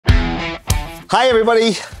Hi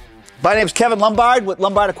everybody, my name is Kevin Lombard with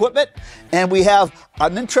Lombard Equipment, and we have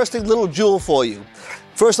an interesting little jewel for you.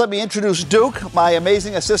 First, let me introduce Duke, my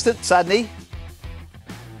amazing assistant, Sadney.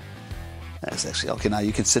 That's actually, okay, now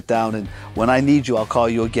you can sit down, and when I need you, I'll call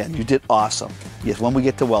you again. You did awesome. Yes, when we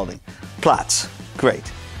get to welding. Platz, great.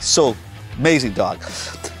 So, amazing dog.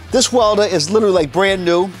 This welder is literally like brand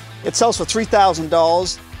new. It sells for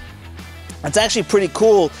 $3,000. It's actually pretty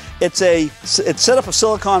cool. It's set up for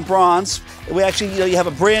silicon bronze. We actually, you have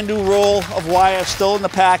a brand new roll of wire still in the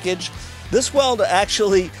package. This welder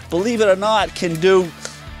actually, believe it or not, can do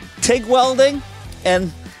TIG welding,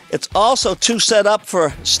 and it's also set up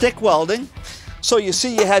for stick welding. So you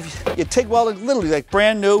see you have your TIG welding, literally like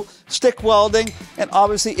brand new, stick welding, and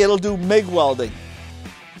obviously it'll do MIG welding.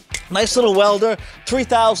 Nice little welder,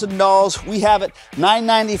 $3,000. We have it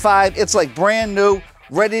 $995. It's like brand new,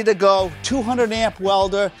 ready to go, 200 amp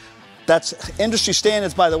welder. That's industry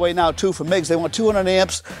standards, by the way, now too for MIGs. They want 200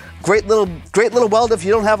 amps. Great little welder if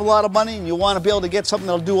you don't have a lot of money and you want to be able to get something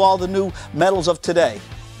that'll do all the new metals of today.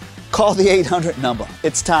 Call the 800 number.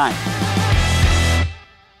 It's time.